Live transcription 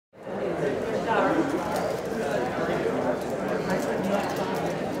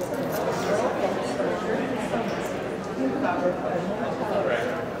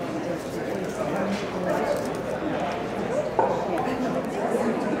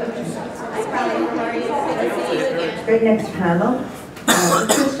Great, next panel. We're going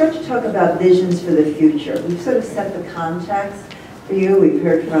to start to talk about visions for the future. We've sort of set the context for you. We've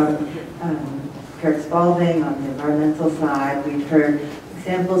heard from Kirk Spalding on the environmental side. We've heard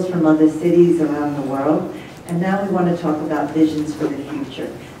examples from other cities around the world. And now we want to talk about visions for the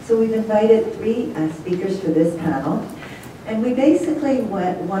future. So we've invited three speakers for this panel. And we basically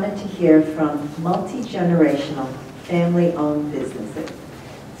wanted to hear from multi-generational family-owned businesses.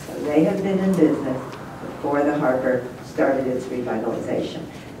 So they have been in business before the harbor started its revitalization.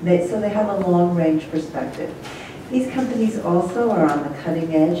 So they have a long-range perspective. These companies also are on the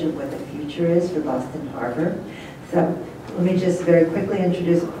cutting edge of what the future is for Boston Harbor. So let me just very quickly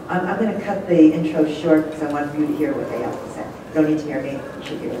introduce, I'm going to cut the intro short because I want you to hear what they have to say. You don't need to hear me, you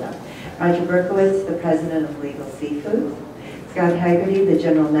should hear them. Roger Berkowitz, the president of Legal Seafood. Scott Haggerty, the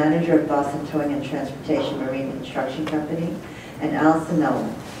general manager of Boston Towing and Transportation Marine Construction Company. And Al Sinella,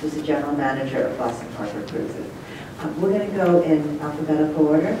 who's the general manager of Boston Harbor Cruises. We're going to go in alphabetical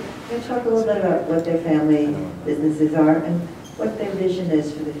order. We're going to talk a little bit about what their family businesses are and what their vision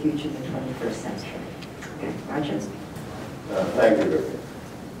is for the future of the 21st century. Okay, Roger? Thank you, Vicky.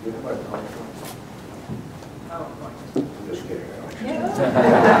 You have my microphone? I'm just kidding. I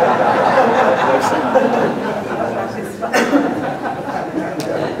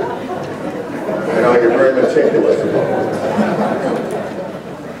know you're very meticulous about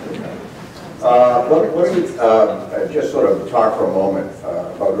let me just sort of talk for a moment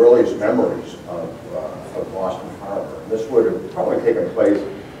about earliest memories of Boston Harbor. This would have probably taken place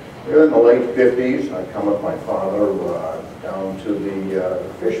in the late 50s. I'd come with my father down to the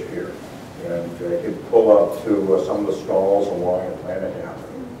fish pier, and he'd pull up to some of the stalls along Atlantic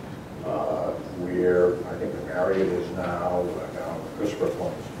Avenue, where I think the Marriott is now, down Christopher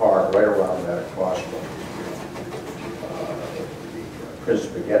Columbus Park, right around that across from the Prince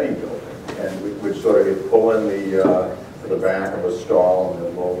Spaghetti building. And we would sort of pull in the back of a stall and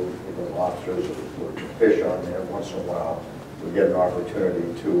then load the lobsters or fish on there. Once in a while, we get an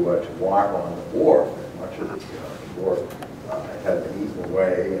opportunity to walk on the wharf. And much of the wharf had been eaten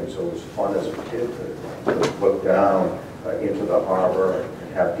away, and so it was fun as a kid to look down into the harbor and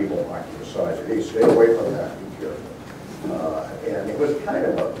have people walking beside you. Hey, stay away from that, be careful. And it was kind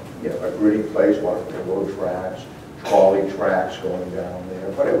of a gritty place, a lot of railroad tracks, trolley tracks going down there.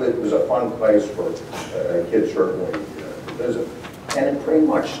 But it was a fun place for kids certainly to visit. And it pretty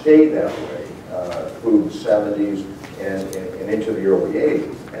much stayed that way through the 70s and into the early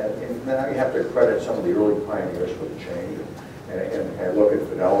 80s. And now you have to credit some of the early pioneers for the change. And I look at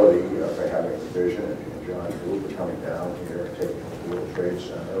Fidelity for having a vision, and John Drew for coming down here and taking the World Trade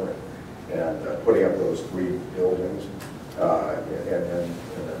Center and putting up those three buildings. And then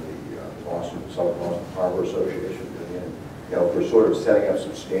the South Boston Harbor Association, for sort of setting up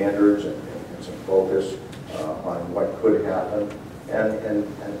some standards and some focus on what could happen. And then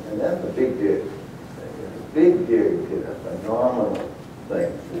the Big Dig. The Big Dig did a phenomenal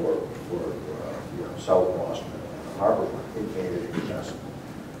thing for South Boston and the harbor. It made it accessible.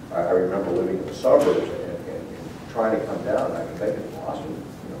 I remember living in the suburbs and trying to come down. I could make it to Boston,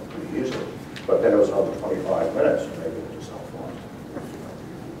 pretty easily. But then it was another 25 minutes to make it to South Boston.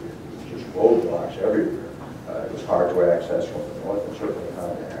 It was just roadblocks everywhere. It was hard to access from the north and certainly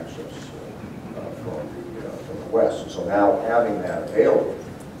hard to access from the west. And so now having that available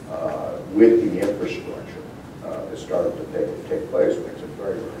with the infrastructure that started to take place makes it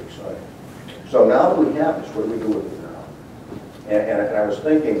very, very exciting. So now that we have this, what do we do with it now? And I was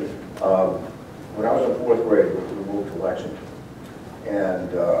thinking, when I was in 4th grade, we moved to Lexington. And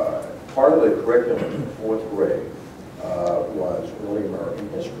part of the curriculum in 4th grade was early American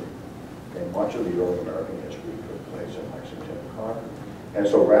history. And much of the early American history took place in Lexington and Concord. And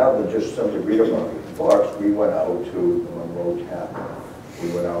so rather than just simply read about it in books, we went out to the Monroe Tavern. We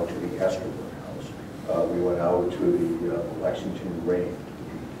went out to the Escobar House. We went out to the Lexington Range.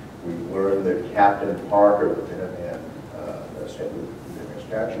 We learned that Captain Parker, the Minuteman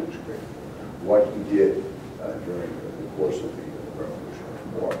statue, was great. What he did during the course of the Revolutionary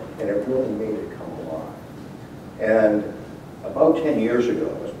War. And it really made it come alive. And about 10 years ago,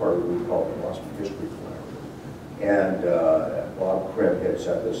 as part of what we call the Boston History Collaborative, and Bob Krim had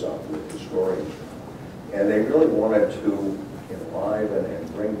set this up with historians, and they really wanted to enliven and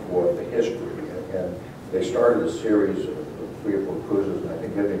bring forth the history. And they started a series of 3 or 4 cruises, and I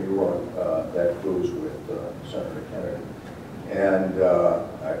think Vivian, you were on that cruise with Senator Kennedy. And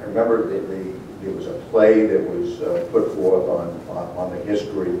I remember there was a play that was put forth on the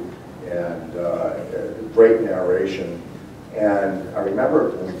history, and great narration And I remember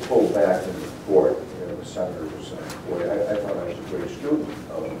when we pulled back into the court, the senator was saying, boy, I thought I was a great student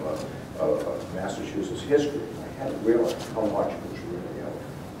of Massachusetts history. I hadn't realized how much was really out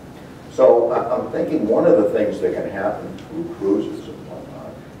there. So I'm thinking one of the things that can happen through cruises and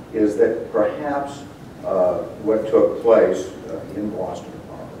whatnot is that perhaps what took place in Boston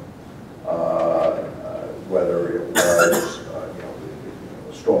Harbor, whether it was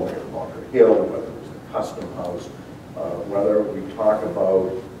the storming of Bunker Hill, whether it was the Custom House, whether we talk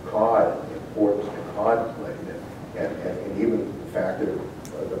about cod, the importance that cod played, and even the fact that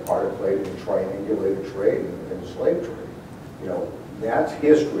the part it played in triangulated trade and slave trade. That's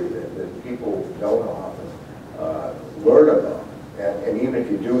history that people don't often learn about. And even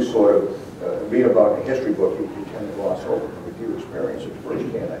if you do sort of read about in a history book, you tend to gloss over. If you experience it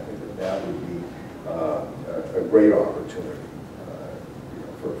firsthand, I think that would be a great opportunity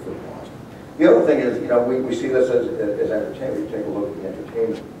for Boston. The other thing is, we see this as entertainment. You take a look at the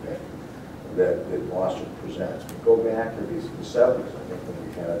entertainment that Boston presents. We go back to the 70s, I think, when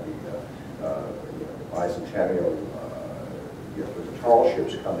we had the bicentennial, the tall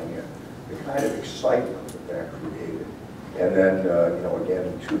ships coming in, the kind of excitement that created. And then, again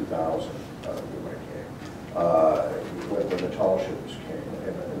in 2000, when the tall ships came,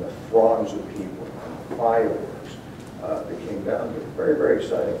 and the throngs of people, and the fireworks that came down. It was a very, very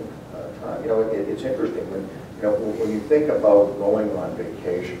exciting time. It's interesting when you think about going on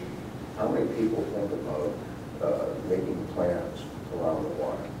vacation, how many people think about making plans around the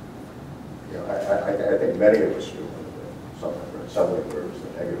water? I think many of us do. Somewhere where it's the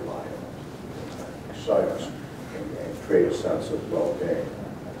negative ions excite us and create a sense of well-being.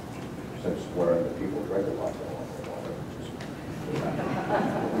 Since learning that people drink a lot more water,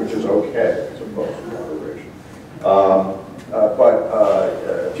 which is okay, I suppose, in moderation. But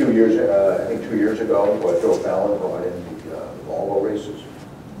a few years, I think 2 years ago, Joe Fallon brought in the Volvo races.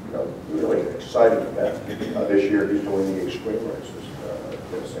 Really an exciting event. This year he's doing the extreme races,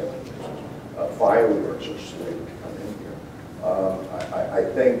 fireworks are slated to come in here. I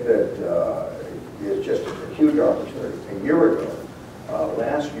think that it's just a huge opportunity. A year ago,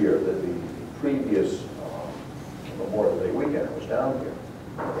 last year, the previous Memorial Day weekend, I was down here,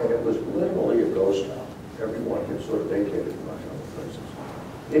 and it was literally a ghost town. Everyone had sort of vacated and gone to other places.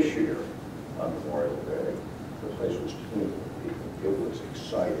 This year, on Memorial Day, the place was teeming with people. It was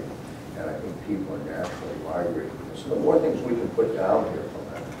exciting, and I think people are naturally migrating. So the more things we can put down here from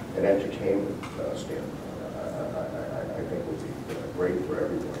an entertainment standpoint, I think will be great for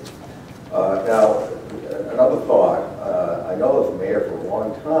everybody. Now, another thought, I know that the mayor for a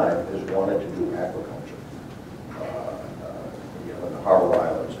long time has wanted to do aquaculture. In the Harbor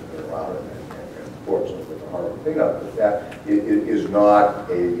Islands and around it, and Portsmouth with the harbor cleanup, but that is not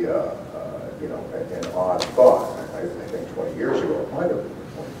an odd thought. I think 20 years ago, it might have been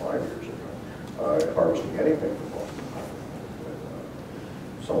 25 years ago, harvesting anything from Boston.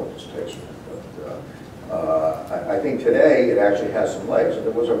 Somewhat distasteful. But I think today it actually has some legs. And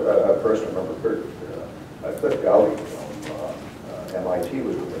there was a person, I remember, Cliff Gowdy from MIT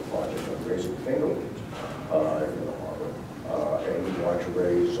was doing a project on raising fingerlings in the harbor, and he wanted to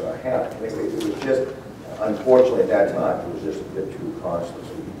raise half. I think it was just, unfortunately at that time, it was just a bit too costly,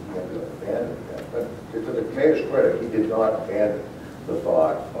 so he ended up abandoning that. But to the mayor's credit, he did not abandon the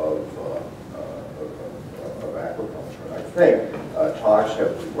thought of aquaculture. And I think talks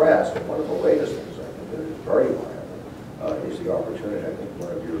have progressed, and one of the latest things I think that is very viable is the opportunity, I think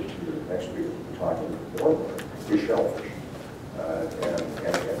one of your next speakers will be talking more about, is shellfish.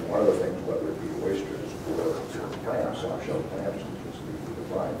 And one of the things, whether it be oysters or clams, soft-shell clams, which is the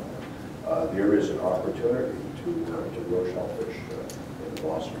brine, there is an opportunity to grow shellfish in the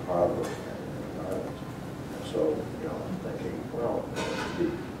Boston Harbor and the islands. And so, I'm thinking, well, the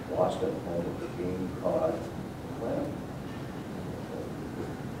Boston home of the bean, cod, clam.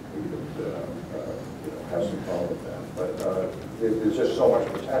 We could have some fun with that. But there's just so much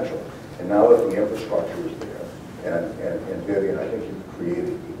potential. And now that the infrastructure is there, and Vivian, I think you've created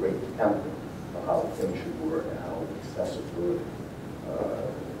a great template of how things should work and how accessibility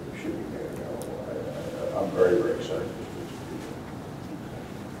should be made available. I'm very, very excited.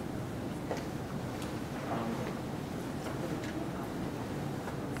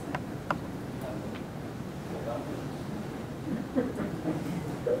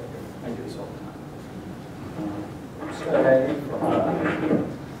 I do this all the time. I'm Scott Hagley from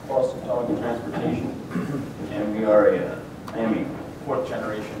Boston Towing and Transportation, and I am a fourth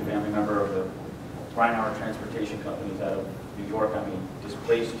generation family member of the Rheinauer Transportation Companies out of New York. I'm a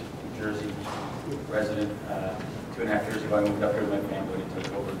displaced New Jersey resident. 2.5 years ago, I moved up here with my family to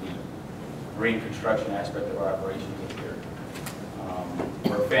take over the marine construction aspect of our operations up here.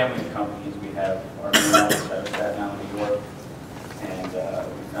 We're family companies. We have our main office out of Staten Island, New York, and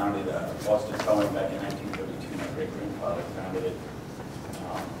we founded Boston Towing back in 1932. My great-grandfather founded it,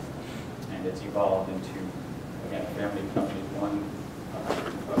 and it's evolved into, again, a family company. One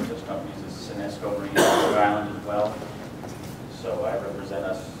of those companies is Sinesco Marine on Rhode Island as well. So I represent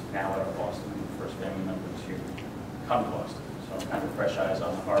us now at our Boston, first family member to come to Boston. So I'm kind of fresh eyes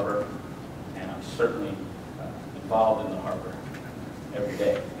on the harbor, and I'm certainly involved in the harbor every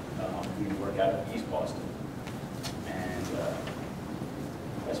day. We work out of East Boston. And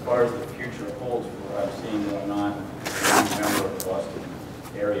as far as the future holds for what I'm seeing going on, I'm a member of the Boston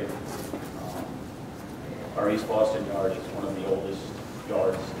area. Our East Boston yard is one of the oldest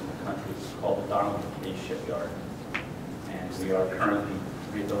yards in the country. It's called the Donald K. Shipyard. And we are currently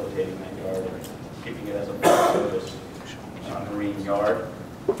rehabilitating that yard and keeping it as a full-service marine yard.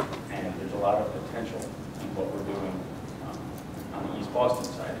 And there's a lot of potential in what we're doing on the East Boston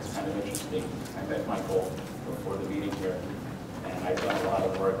side. It's kind of interesting. I met Michael before the meeting here, and I've done a lot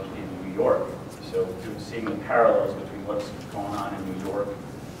of work in New York. So seeing the parallels between what's going on in New York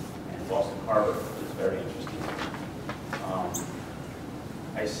and Boston Harbor is very interesting.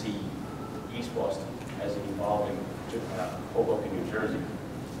 I see East Boston as an evolving Hoboken, New Jersey,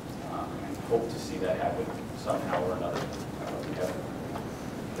 and hope to see that happen somehow or another. We have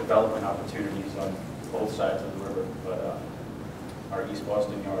development opportunities on both sides of the river, but our East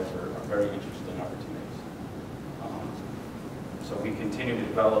Boston yards are very interesting opportunities. So we continue to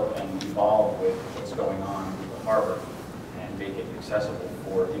develop and evolve with what's going on with the harbor and make it accessible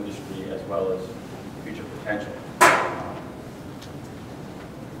for industry as well as future potential.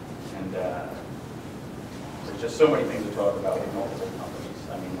 And there's just so many things to talk about with multiple companies.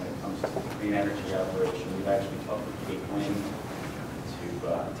 I mean, when it comes to green energy operation, we've actually talked with Cape Wind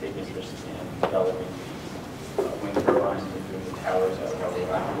to take interest in developing wind turbines and doing the towers out of our Rhode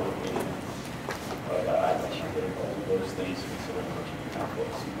Island location. But I don't want to get involved in those things considering what you can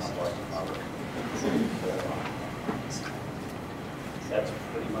focus on Boston Harbor. So that's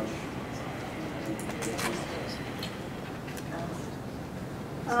pretty much.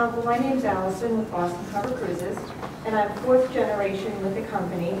 Well, my name's Allison with Boston Harbor Cruises, and I'm fourth generation with the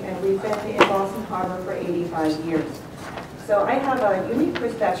company, and we've been in Boston Harbor for 85 years. So I have a unique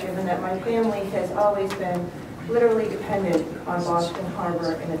perspective in that my family has always been literally dependent on Boston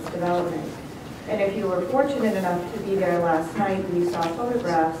Harbor and its development. And if you were fortunate enough to be there last night, we saw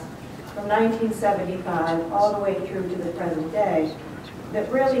photographs from 1975 all the way through to the present day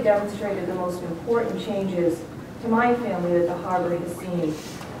that really demonstrated the most important changes to my family that the harbor has seen.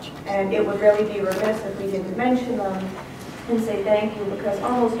 And it would really be remiss if we didn't mention them and say thank you, because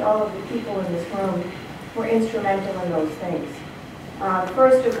almost all of the people in this room were instrumental in those things.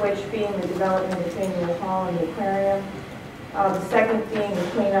 First of which being the development of Faneuil Hall and the aquarium. The second being the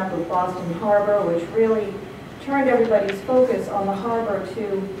cleanup of Boston Harbor, which really turned everybody's focus on the harbor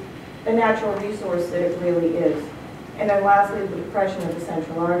to the natural resource that it really is. And then lastly, the depression of the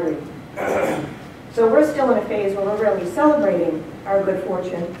Central Artery. So we're still in a phase where we're really celebrating our good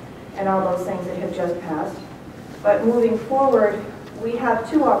fortune and all those things that have just passed. But moving forward, we have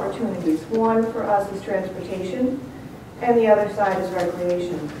two opportunities. One for us is transportation, and the other side is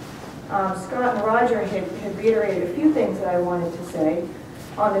recreation. Scott and Roger had reiterated a few things that I wanted to say.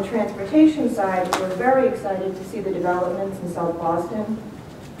 On the transportation side, we're very excited to see the developments in South Boston.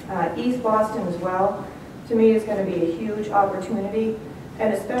 East Boston as well, to me, is going to be a huge opportunity.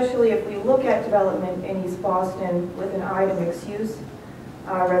 And especially if we look at development in East Boston with an eye to mixed use,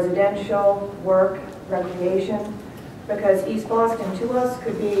 residential, work, recreation, because East Boston to us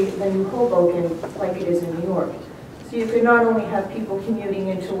could be the new Hoboken like it is in New York. So you could not only have people commuting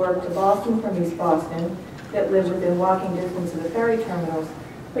into work to Boston from East Boston that live within walking distance of the ferry terminals,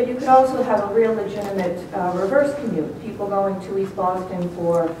 but you could also have a real legitimate reverse commute, people going to East Boston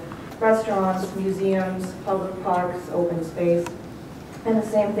for restaurants, museums, public parks, open space. And the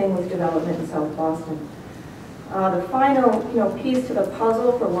same thing with development in South Boston. The final piece to the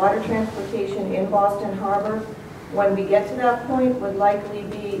puzzle for water transportation in Boston Harbor, when we get to that point, would likely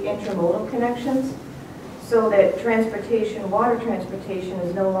be intermodal connections, so that transportation, water transportation,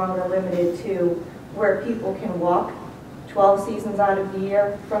 is no longer limited to where people can walk 12 seasons out of the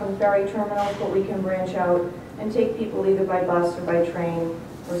year from the ferry terminals, but we can branch out and take people either by bus or by train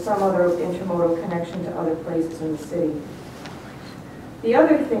or some other intermodal connection to other places in the city. The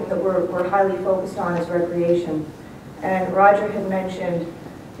other thing that we're highly focused on is recreation. And Roger had mentioned,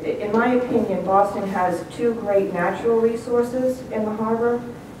 in my opinion, Boston has two great natural resources in the harbor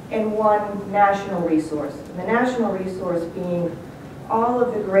and one national resource. The national resource being all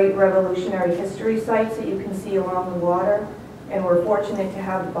of the great revolutionary history sites that you can see along the water And we're fortunate to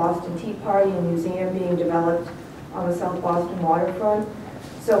have the Boston Tea Party and Museum being developed on the South Boston waterfront.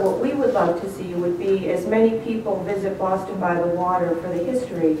 So what we would love to see would be as many people visit Boston by the water for the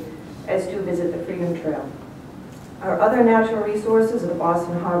history as do visit the Freedom Trail. Our other natural resources are the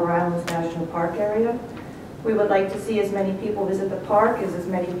Boston Harbor Islands National Park area. We would like to see as many people visit the park as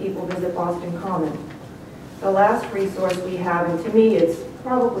many people visit Boston Common. The last resource we have, and to me it's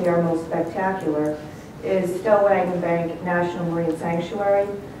probably our most spectacular, is Stellwagen Bank National Marine Sanctuary.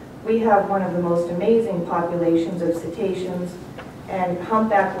 We have one of the most amazing populations of cetaceans and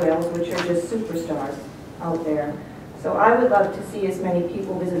humpback whales, which are just superstars out there. So I would love to see as many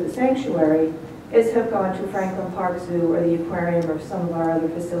people visit the sanctuary as have gone to Franklin Park Zoo or the aquarium or some of our other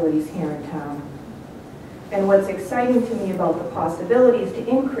facilities here in town. And what's exciting to me about the possibilities to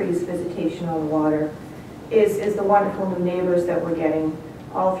increase visitation on the water is the wonderful new neighbors that we're getting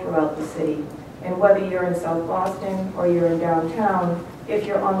all throughout the city. And whether you're in South Boston or you're in downtown, if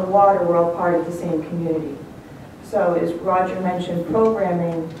you're on the water, we're all part of the same community. So as Roger mentioned,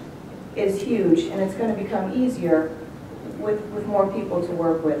 programming is huge, and it's going to become easier with more people to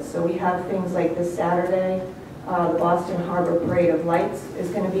work with. So we have things like this Saturday, the Boston Harbor Parade of Lights is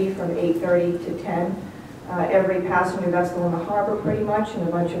going to be from 8:30 to 10. Every passenger vessel in the harbor pretty much and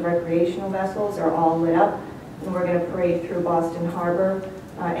a bunch of recreational vessels are all lit up, and we're going to parade through Boston Harbor,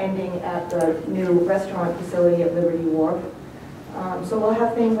 ending at the new restaurant facility at Liberty Wharf. So we'll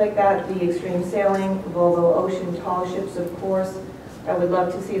have things like that, the extreme sailing, Volvo Ocean tall ships, of course. I would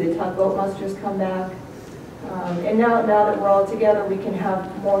love to see the tugboat musters come back. And now that we're all together, we can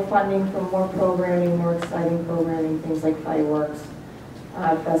have more funding for more programming, more exciting programming, things like fireworks,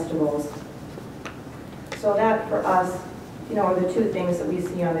 festivals. So that, for us, are the two things that we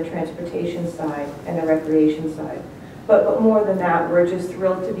see on the transportation side and the recreation side. But more than that, we're just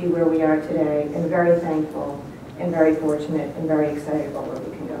thrilled to be where we are today and very thankful and very fortunate and very excited about where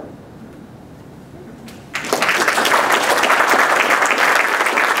we can go.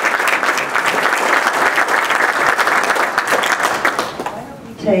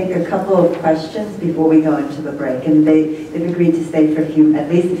 Take a couple of questions before we go into the break, and they've agreed to stay for at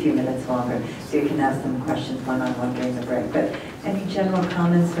least a few minutes longer, so you can ask them questions one-on-one during the break. But any general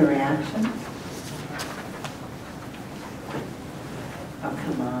comments or reactions? Oh,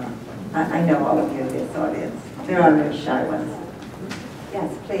 come on. I know all of you in this audience. There are no shy ones.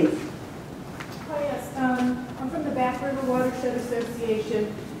 Yes, please. Oh, yes. I'm from the Back River Watershed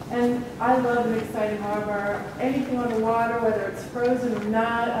Association, and I love an exciting harbor. Anything on the water, whether it's frozen or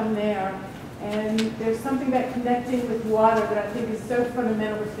not, I'm there. And there's something about connecting with water that I think is so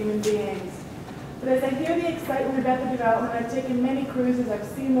fundamental with human beings. But as I hear the excitement about the development, I've taken many cruises, I've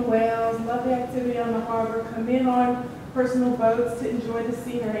seen the whales, love the activity on the harbor, come in on personal boats to enjoy the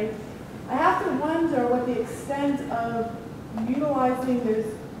scenery. I have to wonder what the extent of utilizing those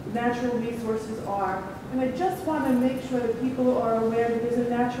natural resources are. And I just want to make sure that people are aware that there's a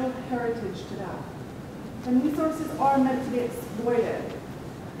natural heritage to that. And resources are meant to be exploited.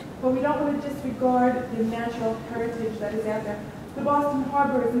 But we don't want to disregard the natural heritage that is out there. The Boston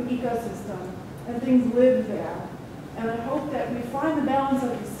Harbor is an ecosystem, and things live there. And I hope that we find the balance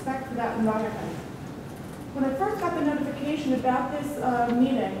of respect for that environment. When I first got the notification about this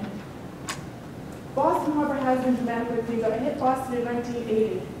meeting, Boston Harbor has been dramatically cleaned up. I hit Boston in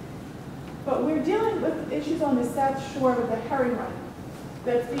 1980. But we're dealing with issues on the South Shore with the herring run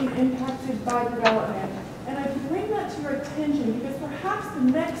that's being impacted by development. And I bring that to your attention because perhaps the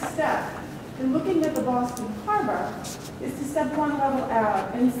next step in looking at the Boston Harbor is to step one level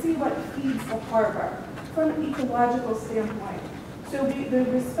out and see what feeds the harbor from an ecological standpoint. So the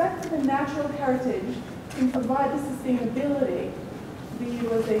respect for the natural heritage can provide the sustainability, the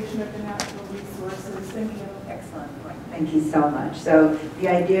utilization of the natural resources. Thank you. Excellent point. Thank you so much. So the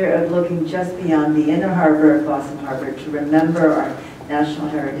idea of looking just beyond the inner harbor of Boston Harbor to remember our national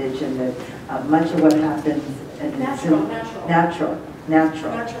heritage and that much of what happens in natural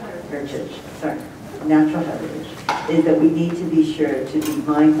heritage. Sorry, natural heritage is that we need to be sure to be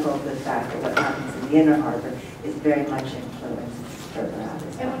mindful of the fact that what happens in the inner harbor is very much influenced further out.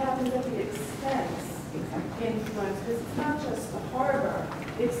 And what happens at the expense influence, because it's not just the harbor,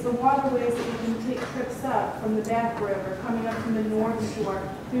 it's the waterways that we can take trips up from the Back River, coming up from the North Shore.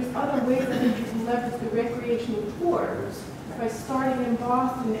 There's other ways that we can leverage the recreational tours by starting in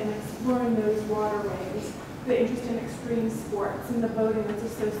Boston and exploring those waterways, the interest in extreme sports and the boating that's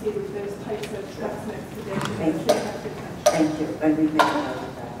associated with those types of trips and expeditions. Thank you. And we make note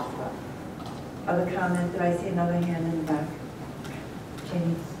of that as well. Other comment? Did I see another hand in the back?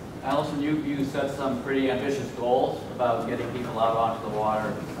 Jamie? Allison, you set some pretty ambitious goals about getting people out onto the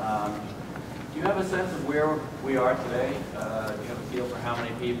water. Do you have a sense of where we are today? Do you have a feel for how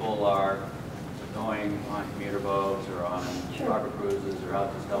many people are going on commuter boats or on harbor cruises or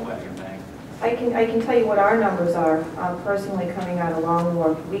out to Stellwagen Bank? I can tell you what our numbers are, personally coming out of Long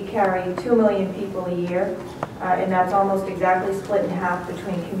Wharf. We carry 2 million people a year, and that's almost exactly split in half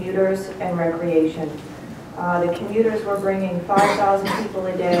between commuters and recreation. The commuters were bringing 5,000 people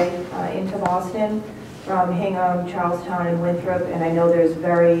a day into Boston from Hingham, Charlestown, and Winthrop, and I know there's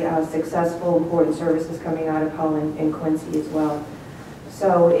very successful, important services coming out of Hull and Quincy as well.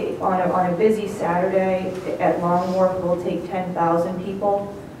 So on a busy Saturday at Long Wharf, we'll take 10,000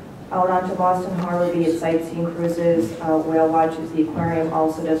 people out onto Boston Harbor, be it sightseeing cruises, whale watches. The aquarium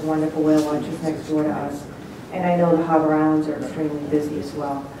also does wonderful whale watches next door to us. And I know the harbor islands are extremely busy as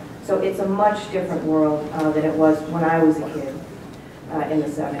well. So it's a much different world than it was when I was a kid in the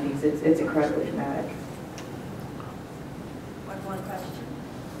 70s. It's incredibly dramatic.